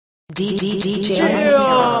DJ.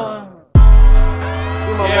 Yeah.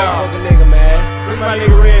 Free my motherfucking nigga, man. Free my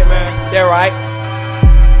nigga Red, man. That right.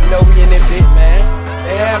 You know we in this bitch, man.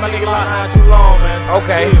 They had my nigga locked down too long, man.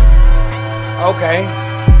 Okay. Okay.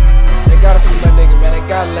 They gotta free my nigga, man. They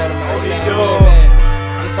gotta let him out. O.D.W. Man.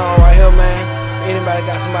 This song right here, man. Anybody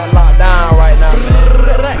got somebody locked down right now, man.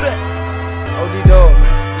 O.D.W,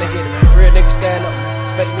 man. Look at it, man. Real nigga stand up,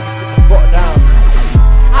 man. Let the nigga sit the fuck down, man.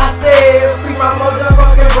 I said, free my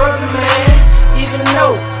motherfucking brother, man. Even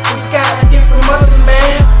though we got a different mother,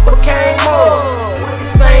 man, but came more with the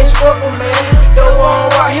same struggle, man. The one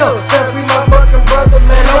right here, said free my fucking brother,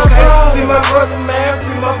 man. Okay, free my brother, man.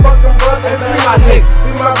 Free my fucking brother, man. Free my nigga.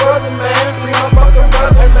 Free my brother, man. Free my fucking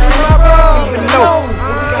brother, man. Even though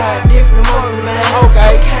we got a different mother, man.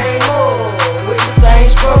 Okay, came more with the same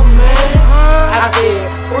struggle, man. I said,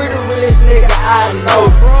 free the realest nigga I know.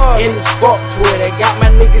 In this fuck Twitter, got my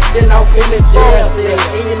niggas sitting off in the jail cell.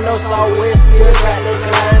 And you know Southwest still got their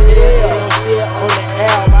clientele. Still on the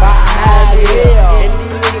air by high as hell. And these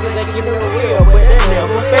niggas they keep it real, but they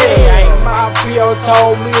never fail. My PO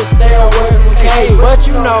told me to stay away from K, but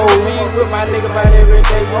you know me with my nigga about every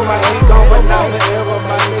day. You might be gone, but not forever.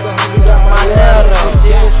 My nigga, you got my letter. I'm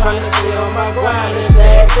still trying to stay on my grind and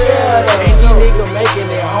stack cheddar. And these niggas making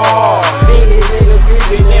it hard. See these niggas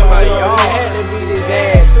creeping in my yard. Had to beat his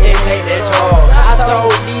ass and take that charge. I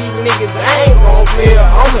told these niggas I ain't gon' feel,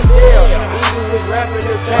 I'ma sell. Even with rapping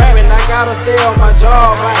and trapping, I gotta stay on my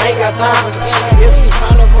job. I ain't got time for scamming. If you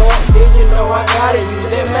tryna fuck, then you know I gotta use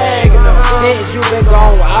that magnum. Since you been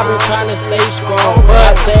gone, I've been trying to stay strong. But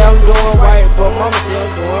I say I'm doing right, but mama say I'm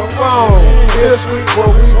doing wrong. Real sweet where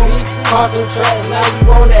we be, talking tracks, now you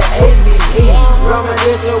on that ABE.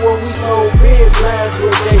 Reminiscing when we sold big glass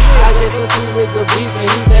with Jay. I guess the two niggas beef and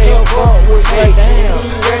he say he'll fuck with Jay. Damn, he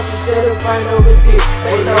rest instead of fight over dick.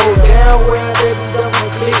 They know damn well they be double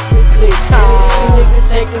click. These niggas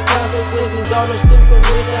taking consequences on a stupid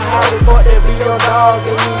mission. How the fuck they be your dog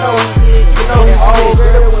and you know he sick. You know he old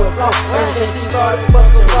girl with flow. And since she started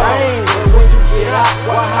fucking rain. But when you get out,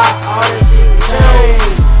 what hot, all that shit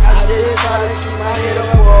change. I just try to keep my head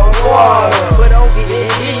above water, but don't get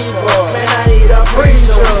evil. Man, I need a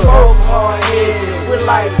preacher. Both hard-headed, with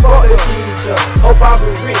like fuck a teacher. Hope I be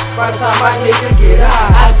rich by the time my nigga get out.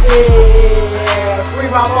 I said, free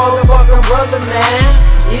my motherfucking brother, man.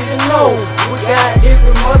 Even though we got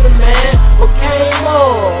different mother, man, but came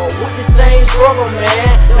up with the same struggle, man.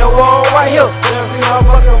 The one right here, then free my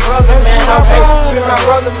fucking brother, man. Okay, free my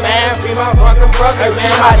brother, man. Free my fucking brother,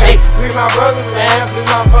 man. My day, free my brother, man. Free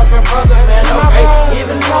my fucking brother, man. Okay,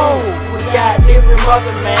 even though we got different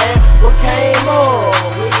mother, man, but came up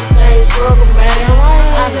with the same struggle, man.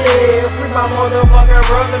 I said, free my motherfucking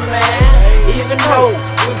brother, man. Even though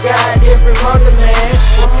we got different mother, man,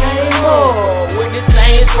 but came up with the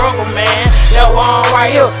same struggle, man. That one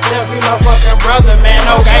right here, that free my fucking brother, man.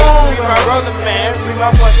 Okay, free my brother, man. Free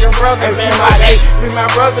my fucking brother, man. My day, free my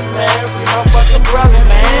brother, man. Free my fucking brother,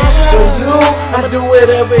 man. For you, I do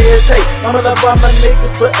whatever it takes. I'ma love all my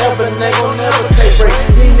niggas forever, and they gon' never take break.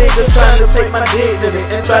 These niggas trying to take my dignity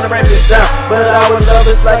and trying to ramp it down, but our love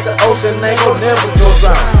is like the ocean, they gon' never go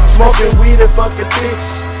drown. Smoking weed and fucking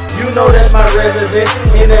fish, you know that's my residence.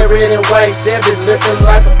 In that red and white Chevy, looking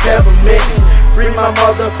like a peppermint. Free my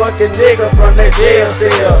motherfucking nigga from that jail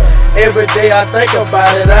cell. Every day I think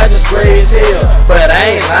about it, I just raise hell. But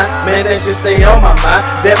I ain't lying, man, that shit stay on my mind.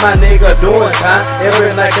 That my nigga doing time. Every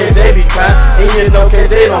night KJ be crying, and you know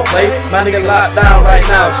KJ don't play. My nigga locked down right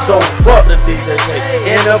now, so fuck the DJ.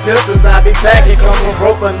 And the pistols I be packing, come from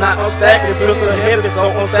broke but not on stacking. Pistol heavy,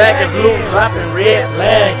 so on stacking. Blue dropping, red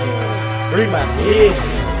flagging. Free my nigga,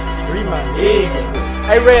 free my nigga.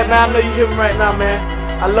 Hey Red, man, I know you hear me right now, man.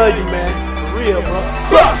 I love you, man. For real,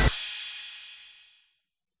 bro.